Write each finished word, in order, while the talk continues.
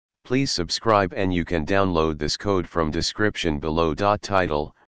Please subscribe, and you can download this code from description below.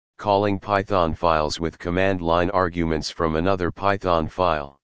 Title: Calling Python files with command line arguments from another Python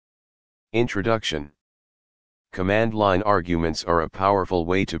file. Introduction. Command line arguments are a powerful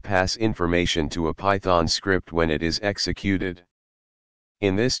way to pass information to a Python script when it is executed.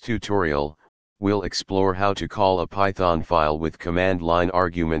 In this tutorial, we'll explore how to call a Python file with command line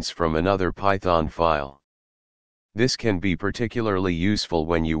arguments from another Python file. This can be particularly useful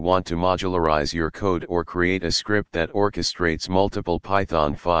when you want to modularize your code or create a script that orchestrates multiple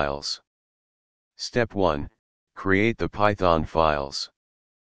Python files. Step 1. Create the Python files.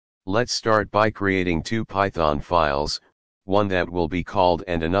 Let's start by creating two Python files, one that will be called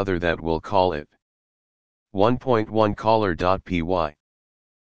and another that will call it. 1.1 Caller.py. 1.2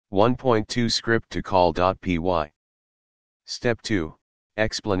 ScriptToCall.py. Step 2.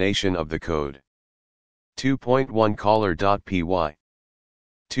 Explanation of the code. 2.1 Caller.py.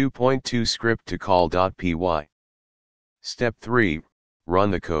 2.2 ScriptToCall.py. Step 3. Run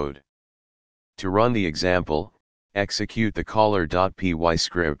the code. To run the example, execute the Caller.py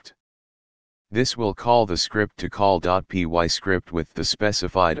script. This will call the ScriptToCall.py script with the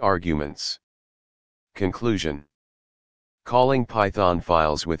specified arguments. Conclusion. Calling Python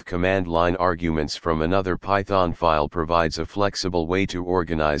files with command line arguments from another Python file provides a flexible way to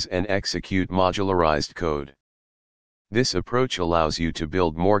organize and execute modularized code. This approach allows you to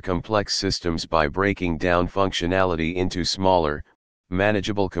build more complex systems by breaking down functionality into smaller,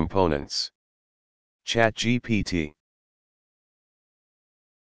 manageable components. ChatGPT.